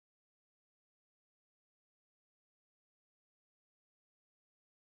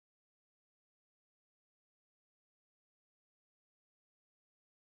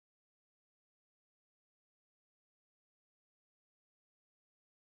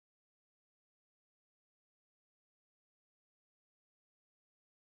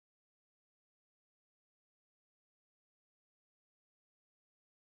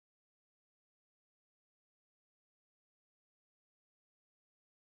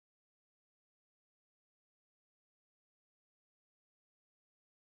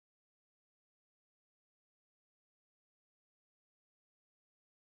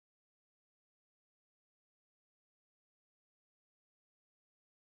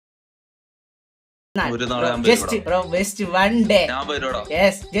Just bro, just one day.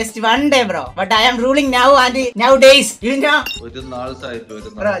 Yes, just one day, bro. But I am ruling now and nowadays. You know.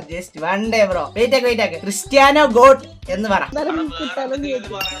 Bro, just one day, bro. Wait. Cristiano goat. എന്ന് പറ.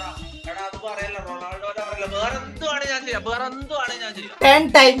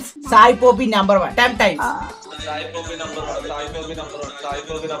 10 times Suipp number 1. 10 times.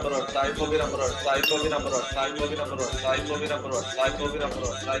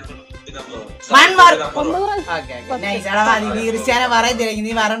 One more. Okay. Nice. Cristiano പറയുന്നില്ല.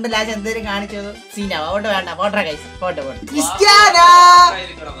 നീ പറഞ്ഞില്ല എന്തെങ്കിലും കാണിച്ചത് സീനാ. അതുകൊണ്ട് വേണ്ട. പോട്ടെ ഗൈസ്. പോട്ടെ. Cristiano.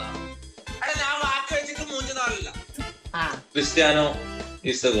 Cristiano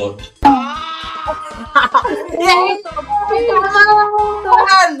is the goat.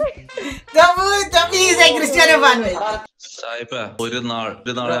 Thoppi is a Cristiano fan. Suipp, ഒരു നാൾ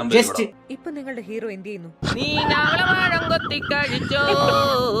ഇപ്പൊ നിങ്ങളുടെ ഹീറോ എന്ത് ചെയ്യുന്നു?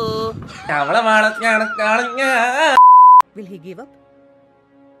 Will he give up?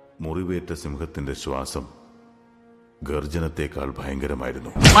 മുറിവേറ്റ സിംഹത്തിന്റെ ശ്വാസം ഗർജനത്തെക്കാൾ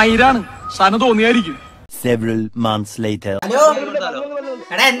ഭയങ്കരമായിരുന്നു. തോന്നിയായിരിക്കും. Several months later. Hello.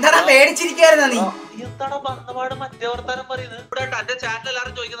 എടാ എന്താടാ പേടിച്ചിരിക്കായിരുന്നോ നീ? എന്താടാ വന്നപാട് മറ്റേ വർത്താനം പറയുന്നത്? ഇവിടെ തന്റെ ചാനൽ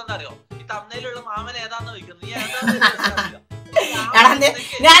എല്ലാവരും ചോദിക്കുന്നുണ്ട് അറിയോ? ഈ തമ്മിലുള്ള മാമൻ ഏതാന്ന് ചോദിക്കുന്നത്. നീ ഏതാന്ന്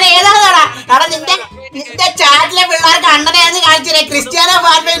ഞാൻ ഏതാടാ? എടാ നിന്റെ ചാറ്റിലെ പിള്ളേർക്ക് അണ്ണനെയാന്ന് കാണിച്ചേ. Cristiano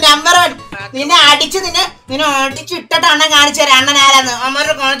number 1. നിന്നെ അടിച്ചിട്ടിട്ട് അണ്ണൻ കാണിച്ചു തരാം അണ്ണൻ ആരാന്ന്.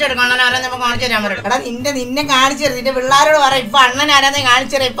 അമ്മരോട് കാണിച്ചു തരാം അണ്ണൻ ആരാന്ന് നമുക്ക് കാണിച്ചു തരാം അമ്മരോട്. എടാ നിന്നെ കാണിച്ചു തരും. നിന്റെ പിള്ളേരോട് പറയാം ഇപ്പൊ അണ്ണൻ ആരാന്ന്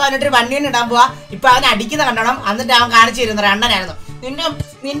കാണിച്ചു തരാം. ഇപ്പൊ അവനൊരു വണ്ടിയിൽ ഇടാൻ പോവാ. ഇപ്പൊ അവൻ അടിക്കുന്ന കണ്ടോണം. എന്നിട്ട് അവൻ കാണിച്ചു തരുന്ന അണ്ണനായിരുന്നു.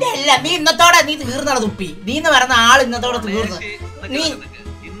 നിന്റെ എല്ലാം നീ ഇന്നത്തോടെ നീ തീർന്നട തുപ്പി. നീ എന്ന് പറയുന്ന ആൾ ഇന്നത്തോടെ തീർന്നു. നീ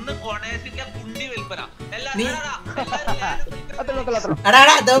എടാ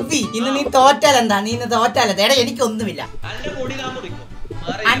തൊപ്പി ഇന്ന് നീ തോറ്റാലെന്താ? നീ ഇന്ന് തോറ്റാലെന്താ? എടാ എനിക്കൊന്നുമില്ല.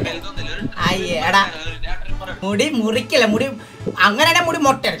 എടാ മുടി മുറിക്കല്ല. മുടി അങ്ങനെയാണെ മുടി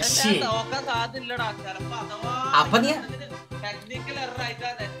മൊട്ട. അപ്പൊ നീ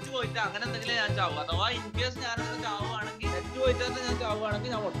അങ്ങനെ എന്തെങ്കിലും ഞാൻ ചാവും. അഥവാ ഇൻ കേസ് ഞാൻ ചാവുകയാണെങ്കിൽ നെറ്റ് പോയിട്ട് ഞാൻ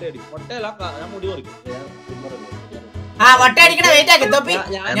ചാവുകയാണെങ്കിൽ ഞാൻ മുട്ടയടിക്കും. മുട്ടയല്ല ഞാൻ മുടി മുറിക്കും. മുട്ടയടിക്കണ വെയിറ്റ് ആക്കി തൊപ്പി.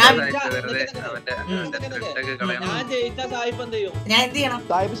 ഞാൻ ജയിച്ച സായിപ്പ് എന്ത് ചെയ്യും? ഞാൻ എന്ത് ചെയ്യണം?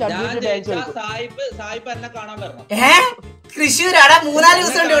 സായിപ്പ് എന്നെ കാണാൻ വരണം. തൃശ്ശൂരാടാ 3-4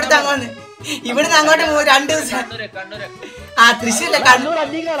 ദിവസം കൊണ്ട് ഇവിടുത്തെ അങ്ങോട്ട് ഇവിടുന്ന് അങ്ങോട്ട് 2 ദിവസം. തൃശ്ശൂരല്ല കണ്ണൂർ.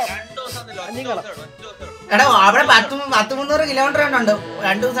 എടാ അവിടെ 10-300 കിലോമീറ്റർ ഉണ്ട്.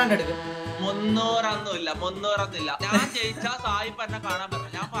 2 ദിവസം കൊണ്ട് എടുക്കും. 300 ഞാൻ ജയിച്ച സായിപ്പ് എന്നെ കാണാൻ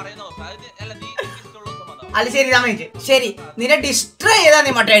വരണം. ഞാൻ പറയുന്ന അത് ശരി സമയത്ത് ശരി. നിന്നെ ഡിസ്ട്രോയ് ചെയ്താ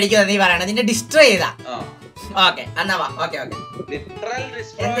നീ മുട്ട അടിക്കുന്നത്. നീ പറയണ നിന്നെ ഡിസ്ട്രോയ് ചെയ്താ. ഓക്കെ എന്നാ വാ. ഓക്കെ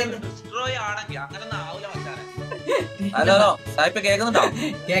ഹലോ സായിപ്പ് കേൾക്കുന്നുണ്ടോ?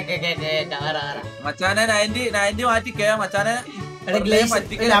 മച്ചാനെ 90 മാറ്റി മച്ചാനെ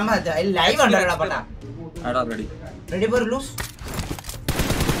ലൈവ് ഉണ്ടോ? Ready for loose.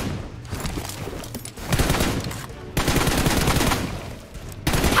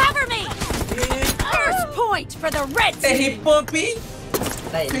 Point for the red team. Thoppi.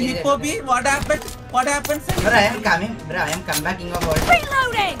 What happened? Bro, I am coming. Bro, I am come back in your world.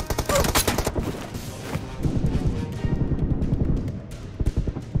 Reloading.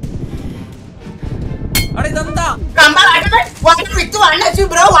 Are idanda? Come back. What happened? With you, Anna,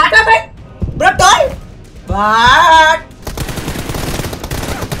 bro. What happened? Bro, toy. What?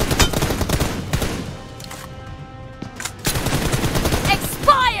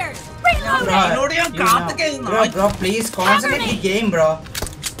 Expired. Reloading. Bro, please concentrate the game, bro.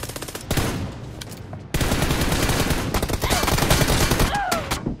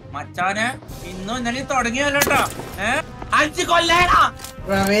 മച്ചാനെ ഇന്നും ഇന്നലെ തുടങ്ങിയല്ലോട്ടോ. അടിച്ചു കൊല്ലേടാ.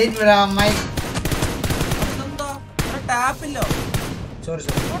 Wait, bro. My എന്താ ടാപ്പില്ലോ? Sorry.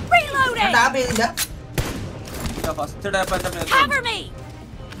 Reloading. Tap ചെയ്തില്ല. First tap എന്റെ മേലെ. Cover me.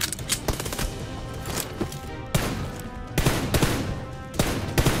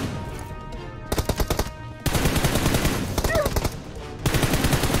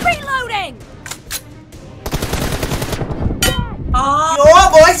 Reloading. Yo,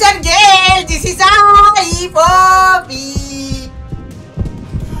 boys and girls, this is Thoppi.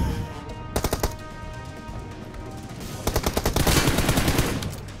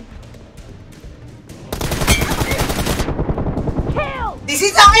 This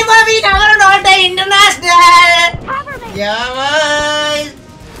is Thoppi, never not the international. Yeah, boys.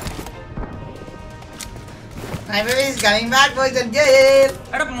 My baby is coming back, boys and girls.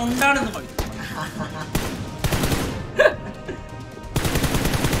 എടാ മുണ്ടാണെന്ന് പോയി.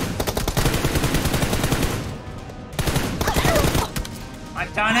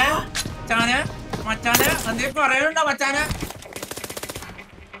 മച്ചാനെ മച്ചാനെ എന്തെങ്കിലും പറയാനുണ്ടോ മച്ചാനെ?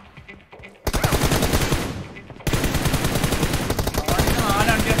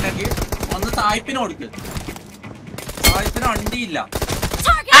 നാലണ്ടി ഉണ്ടെങ്കിൽ ഒന്ന് സായിപ്പിന് കൊടുക്ക്. സായിപ്പിന് അണ്ടിയില്ല.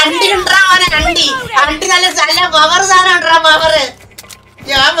 അണ്ടി ഉണ്ടാ മോനെ, അണ്ടി അണ്ടി നല്ല നല്ല പവർ സാധനം ഉണ്ടാ പവർ.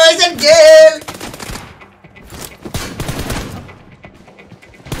 ഞാൻ പോയിസൺ ഗേൾ.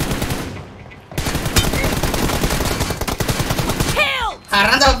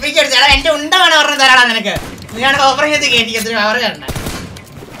 കാരണം തൊപ്പിക്കടിച്ചാടാ എന്റെ ഉണ്ട വേണം ഒരെണ്ണം തരാടാ നിനക്ക്. നീയാണ് ഓപ്പറേഷൻ ചെയ്ത് കേട്ടിക്കത്തിരി പവർ തരണേ.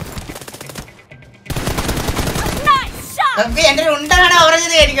 തൊപ്പി എന്റെ ഒരു ഉണ്ട വേണം ഓപ്പറേഷൻ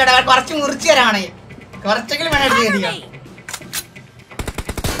ചെയ്ത് കേട്ടിക്കോട്ടെ. കുറച്ച് മുറിച്ച് തരാണെങ്കിൽ കുറച്ചെങ്കിലും വേണം എടുത്ത് കേട്ടിക്കോ.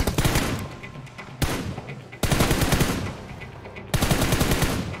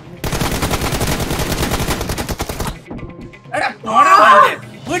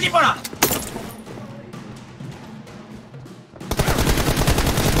 വീട്ടിൽ പോണോ?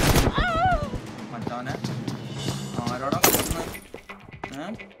 മച്ചാനെ ആരോടാ കളിക്കുന്നത്?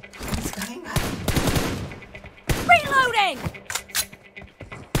 Reloading.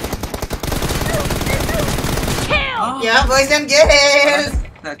 Kill. Yeah, boys and girls.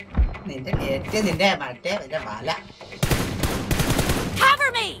 നിന്റെ നെറ്റ് നിന്റെ മറ്റേ നിന്റെ വല. Cover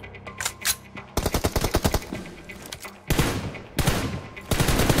me.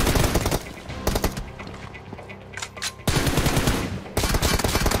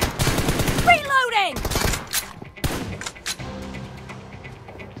 Reloading.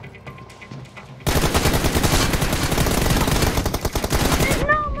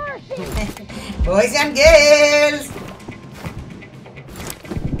 No mercy. Boys and girls.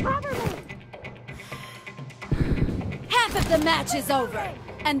 Cover me. Half of the match is over,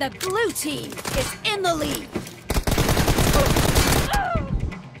 and the blue team is in the lead.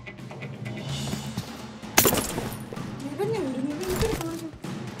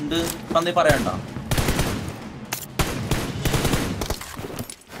 എന്ത് പന്നി പറയണ്ട?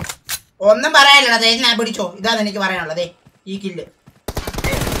 ഒന്നും പറയാനില്ലടേ, ഞാൻ പിടിച്ചോ. ഇതാണ് എനിക്ക് പറയാനുള്ളത്. ഈ കില്ല്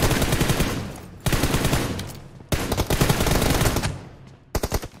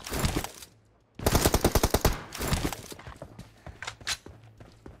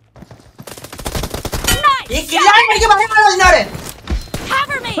ഈ കില്ലാണ് എനിക്ക് പറയാനുള്ളത് എന്നോട്.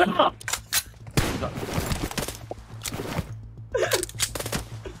 Cover me.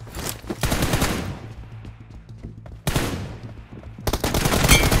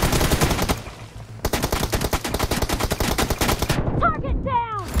 Target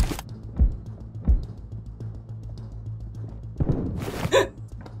down.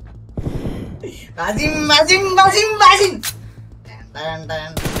 Bazim, bazim, bazim, bazim. Dun, dun,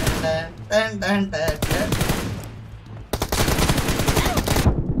 dun, dun, dun, dun, dun.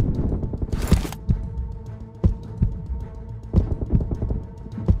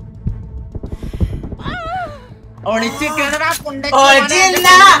 ഒളിച്ചിരിക്കണടാ പുണ്ടയ്ക്ക്. ഒളിച്ചില്ല.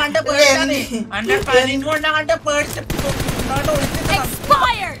 അന്റെ കളിയും കൊണ്ട് അങ്ങോട്ട് പേടിച്ച് ഒളിച്ചിട്ട്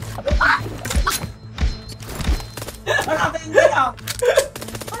Expired.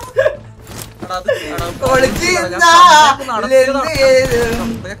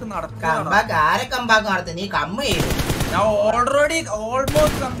 ആരെ കമ്പാക്ക് നടത്തി നീ കമ്മ ചെയ്തു. ഞാൻ ഓൾറെഡി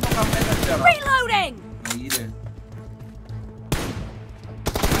ഓൾമോസ്റ്റ് കംപ്ലൈന്റ്. Reloading.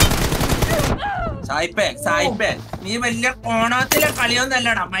 സായിപ്പേ നീ വലിയ കോണത്തിലെ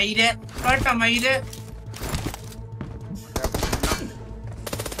കളിയൊന്നല്ലടാ മയില് കേട്ടോ. മയില്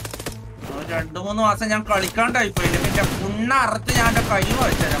 2-3 മാസം ഞാൻ കളിക്കാണ്ടായി പോയില്ല. പിന്നെ പുണ്ണ അറുത്ത് ഞാൻ എന്റെ കൈ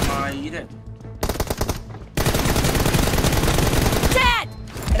വെച്ചരാ മയില്.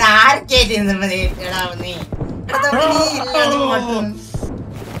 നീ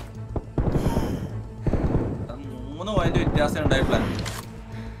 3 പോയിന്റ് വ്യത്യാസം ഉണ്ടായിട്ടില്ല.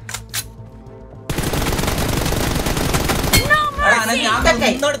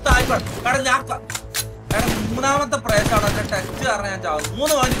 മൂന്നാമത്തെ പ്രയത്താണ് എന്റെ ടെസ്റ്റ് കാരണം ഞാൻ ചാവും.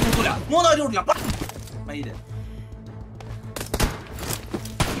 3 പോയിന്റ് കൂട്ടില്ല. 3 പോയിന്റ് കൂട്ടില്ല മയില്.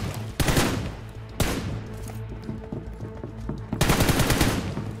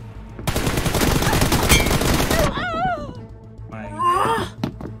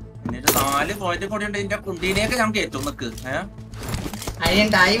 എന്നിട്ട് 4 പോയിന്റ് കൂടി ഉണ്ട്. ഇതിന്റെ കുണ്ടീനെയൊക്കെ ഞാൻ കയറ്റും നിക്ക്. അതിന്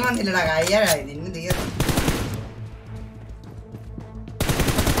ടൈം വന്നില്ലടാ. കയ്യായി നിന്നെ തീർന്നു.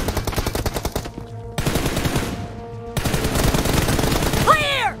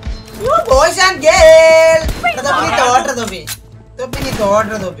 Boys and girls. Thoppi നീ തോട്ട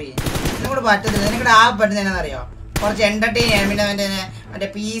തൊപ്പി നിനക്കൂടെ പറ്റത്തില്ല. നിനക്കൂടെ ആ പറ്റുന്ന എന്നാന്നറിയോ? കുറച്ച് എന്റർടൈൻ ചെയ്യാൻ പിന്നെ മറ്റേ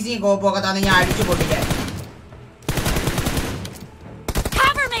PC കോപ്പും ഒക്കെ തന്നെ ഞാൻ അടിച്ചു പൊട്ടിക്കാൻ.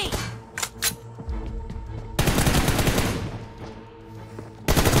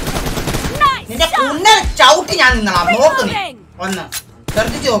 നിന്റെ കുണ്ണ ചവിട്ടി ഞാൻ നിന്നളാം. നോക്ക് നീ ഒന്ന്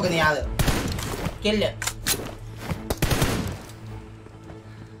ശ്രദ്ധിച്ചു നോക്ക് നീ. അത് കില്ല്.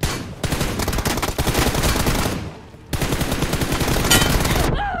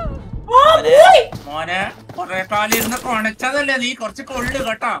 മോനെ കൊറേ കാലം ഇരുന്ന് കൊണച്ചതല്ലേ നീ, കുറച്ച് കൊള്ളു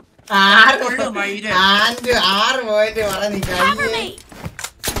കേട്ടോ. 6 പോയിന്റ് പറ നീ.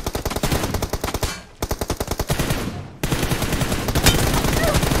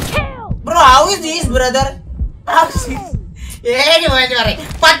 Bro, how is this, brother? 7 point പറ.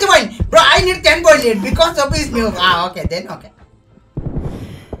 10 point. Bro, I need 10 point lead because Thoppi is new. Okay, then okay.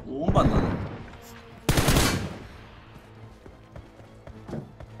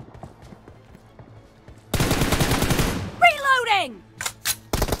 Reloading.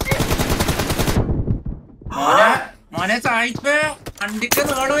 മോനെ സായിപ്പേ, വണ്ടിക്ക്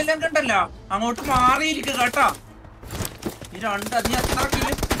നീളമില്ല കണ്ടല്ലോ, അങ്ങോട്ട് മാറിയിരിക്കുക കേട്ടോ. ഈ രണ്ട് നീ എത്ര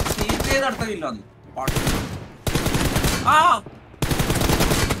കില്ല് സീറ്റ് ചെയ്ത് നടത്തില്ല. ആ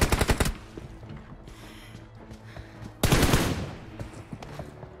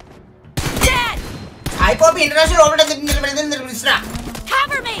I copy international over the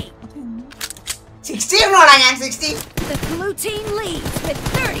Cover me. 60 നോടാ ഞാൻ 60. The blue team leads with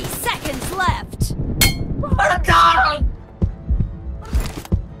 30 seconds left.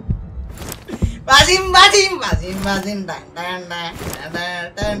 Bazim.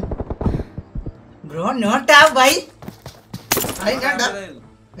 Bro, no tap, bhai. I not tap.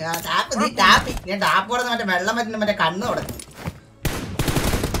 Yeah, tap. ഞാൻ ടാപ്പ് കൊടുത്ത് മറ്റേ വെള്ളം പറ്റുന്ന മറ്റേ കണ്ണ് കൊടുത്തു.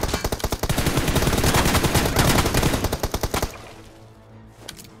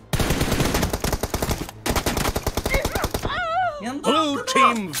 Blue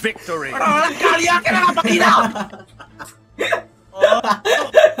team victory.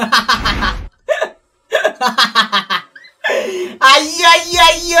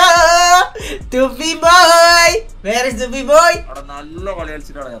 അയ്യോ Thoppi boy. Where is Thoppi boy? നല്ല കളി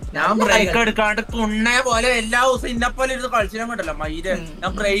കളിച്ചിട്ടാണ് ഞാൻ. ബ്രേക്ക് എടുക്കാണ്ട് കുണ്ണെ പോലെ എല്ലാ ദിവസവും ഇന്നെ പോലെ ഇരുന്ന് കളിച്ചിട്ട് കണ്ടല്ലോ മയില്.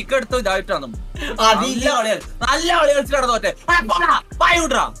 ഞാൻ ബ്രേക്ക് എടുത്ത് ഇതായിട്ടാണ് നല്ല കളി കളിച്ചിട്ടാണ് തോറ്റെ.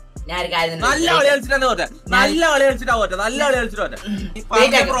 നല്ല കളി കളിച്ചിട്ടാണ് തോറ്റെ. നല്ല കളി കളിച്ചിട്ട്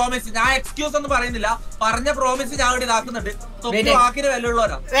പറഞ്ഞ പ്രോമിസ് ഞാൻ എക്സ്ക്യൂസ് ഒന്നും പറയുന്നില്ല. പറഞ്ഞ പ്രോമിസ് ഞാൻ ഇവിടെ ഇതാക്കുന്നുണ്ട്. തൊപ്പി വാക്കിന്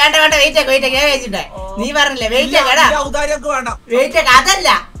വിലയുള്ളവരാ. വേണ്ട വെയിറ്റ് നീ പറഞ്ഞില്ലേ വെയിറ്റ് ഔദാര്യമൊക്കെ വേണ്ട. വെയിറ്റ് അതല്ല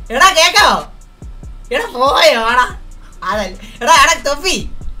എടാ കേക്കാവോ. എടാ പോയോ എടാ അതല്ല എടാ Thoppi.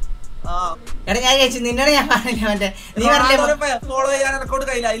 എടാ ഞാൻ കഴിച്ചു നിന്നോട് ഞാൻ പറഞ്ഞില്ല മറ്റേ നീ പറഞ്ഞില്ലേ ഫോളോ ചെയ്യാൻ റെക്കോർഡ്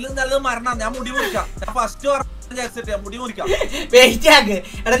കയ്യില്ല. അതിലും നല്ലത് മരണം. ഞാൻ മുടി മുറിക്കാം. ഞാൻ ഫസ്റ്റ് മുടി മുറിക്കാം. വെയിറ്റ് ആക്ക്.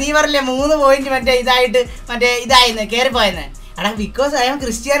 എടാ നീ പറഞ്ഞില്ലേ 3 പോയിന്റ് മറ്റേ ഇതായിട്ട് മറ്റേ ഇതായിന്ന് കേറിപ്പോയെന്ന്. എടാ because I M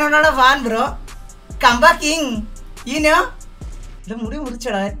ക്രിസ്ത്യാനോയുടെ fan bro. കംബാ king you know. ഇത് മുടി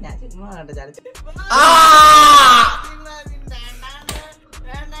മുറിച്ചടാ ഞാൻ ചുമ്മാ കണ്ടു ചാടിച്ചു.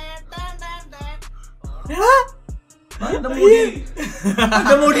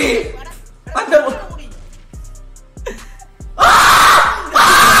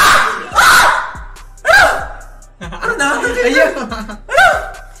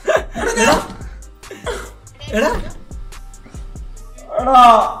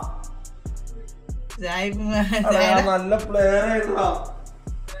 നല്ല പ്ലെയർ ആയിട്ടാ.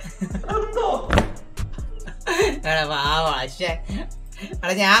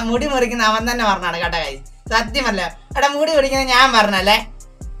 എടാ ഞാൻ മുടി മുറിക്കുന്ന അവൻ തന്നെ പറഞ്ഞാണ് കേട്ടാ കൈ. സത്യമല്ല എടാ മുടി മുറിക്കുന്ന ഞാൻ പറഞ്ഞല്ലേ.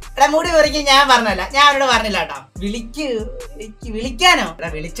 എടാ മുടി മുറിക്കുന്ന ഞാൻ പറഞ്ഞല്ല. ഞാൻ അവരോട് പറഞ്ഞില്ല കേട്ടോ. വിളിക്കാനോ എടാ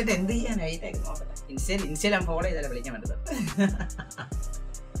വിളിച്ചിട്ട് എന്ത് ചെയ്യാനോ ഇൻസ്റ്റയിൽ ഫോളോ ചെയ്താലേ വിളിക്കാൻ പറ്റത്.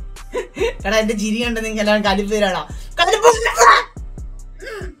 എടാ എന്റെ ചിരി കണ്ട് നിങ്ങൾക്ക് എല്ലാവരും കലിപ്പ് തരാടാ.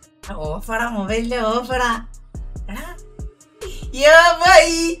 ഓഫടാ മൊബൈലിലെ ഓഫടാ. എടാ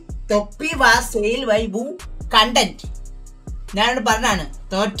Thoppi was sale by Boo content. ഞാനോട് പറഞ്ഞാണ്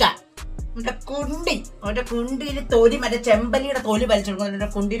തോറ്റ മറ്റേ കുണ്ടിയിലെ തൊലി മറ്റേ ചെമ്പലിയുടെ തൊലി വലിച്ചെടുക്കുന്ന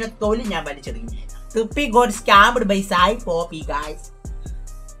കുണ്ടിയുടെ തൊലി ഞാൻ വലിച്ചെടുക്കും. Thoppi got scammed by Suipp guys.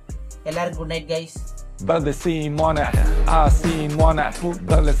 എല്ലാവർക്കും good night guys. Baldesin måne, asin måne,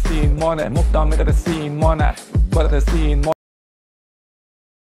 baldesin måne, mot dem med sin måne, baldesin måne.